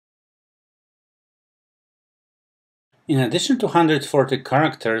In addition to 140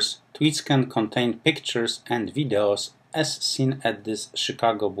 characters, tweets can contain pictures and videos as seen at this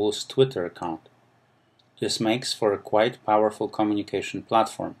Chicago Bulls Twitter account. This makes for a quite powerful communication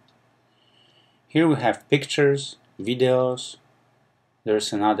platform. Here we have pictures, videos,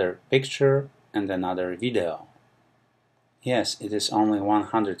 there's another picture and another video. Yes, it is only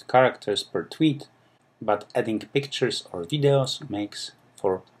 100 characters per tweet, but adding pictures or videos makes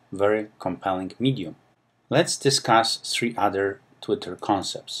for very compelling medium. Let's discuss three other Twitter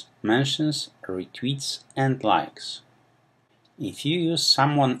concepts: mentions, retweets, and likes. If you use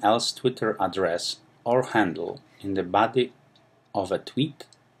someone else's Twitter address or handle in the body of a tweet,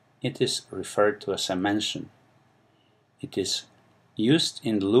 it is referred to as a mention. It is used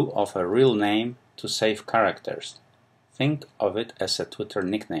in lieu of a real name to save characters. Think of it as a Twitter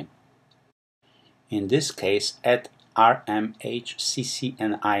nickname. In this case,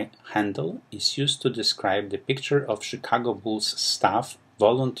 @RMHCCNI handle is used to describe the picture of Chicago Bulls staff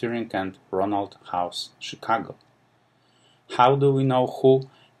volunteering at Ronald House, Chicago. How do we know who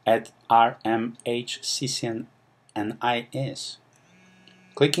 @RMHCCNI is?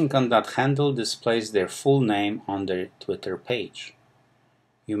 Clicking on that handle displays their full name on their Twitter page.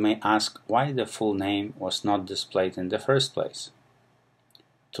 You may ask why the full name was not displayed in the first place.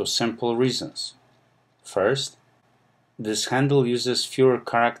 Two simple reasons. First, this handle uses fewer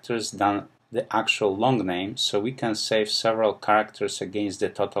characters than the actual long name, so we can save several characters against the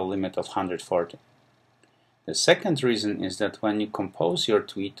total limit of 140. The second reason is that when you compose your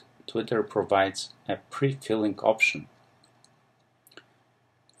tweet, Twitter provides a pre-filling option.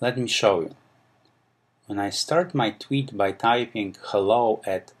 Let me show you. When I start my tweet by typing hello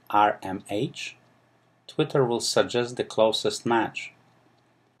 @RMH, Twitter will suggest the closest match.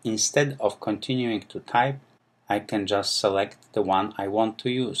 Instead of continuing to type, I can just select the one I want to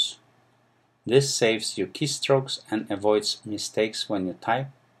use. This saves you keystrokes and avoids mistakes when you type,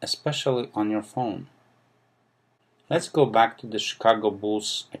 especially on your phone. Let's go back to the Chicago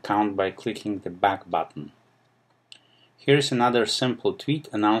Bulls account by clicking the back button. Here's another simple tweet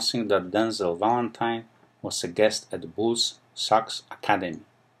announcing that Denzel Valentine was a guest at Bulls Sox Academy.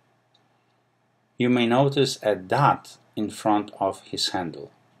 You may notice a dot in front of his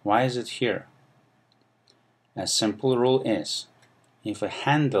handle. Why is it here? A simple rule is, if a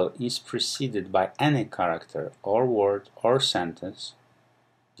handle is preceded by any character or word or sentence,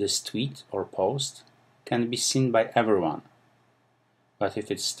 this tweet or post can be seen by everyone. But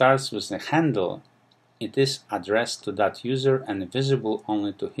if it starts with a handle, it is addressed to that user and visible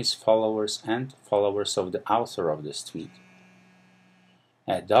only to his followers and followers of the author of this tweet.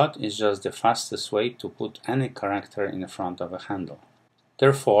 A dot is just the fastest way to put any character in front of a handle.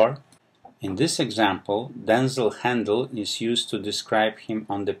 Therefore, in this example, Denzel handle is used to describe him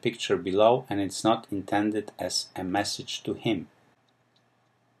on the picture below, and it's not intended as a message to him.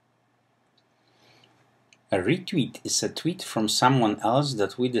 A retweet is a tweet from someone else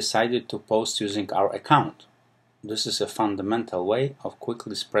that we decided to post using our account. This is a fundamental way of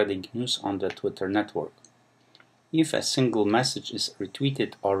quickly spreading news on the Twitter network. If a single message is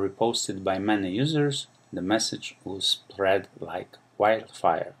retweeted or reposted by many users, the message will spread like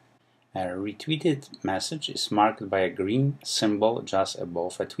wildfire. A retweeted message is marked by a green symbol just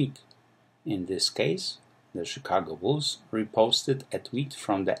above a tweet. In this case, the Chicago Bulls reposted a tweet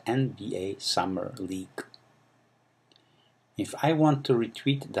from the NBA Summer League. If I want to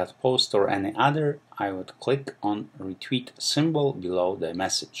retweet that post or any other, I would click on retweet symbol below the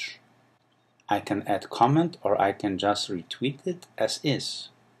message. I can add comment or I can just retweet it as is.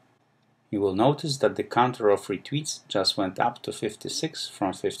 You will notice that the counter of retweets just went up to 56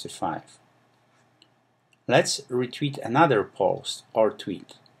 from 55. Let's retweet another post or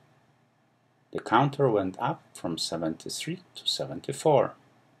tweet. The counter went up from 73 to 74.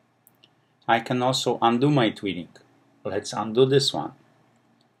 I can also undo my tweeting. Let's undo this one.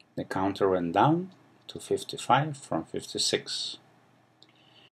 The counter went down to 55 from 56.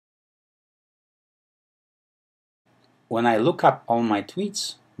 When I look up all my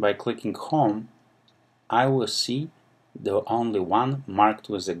tweets by clicking home, I will see the only one marked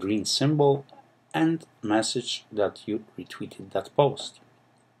with a green symbol and message that you retweeted that post.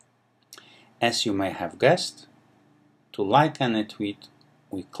 As you may have guessed, to like any tweet,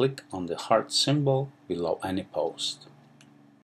 we click on the heart symbol below any post.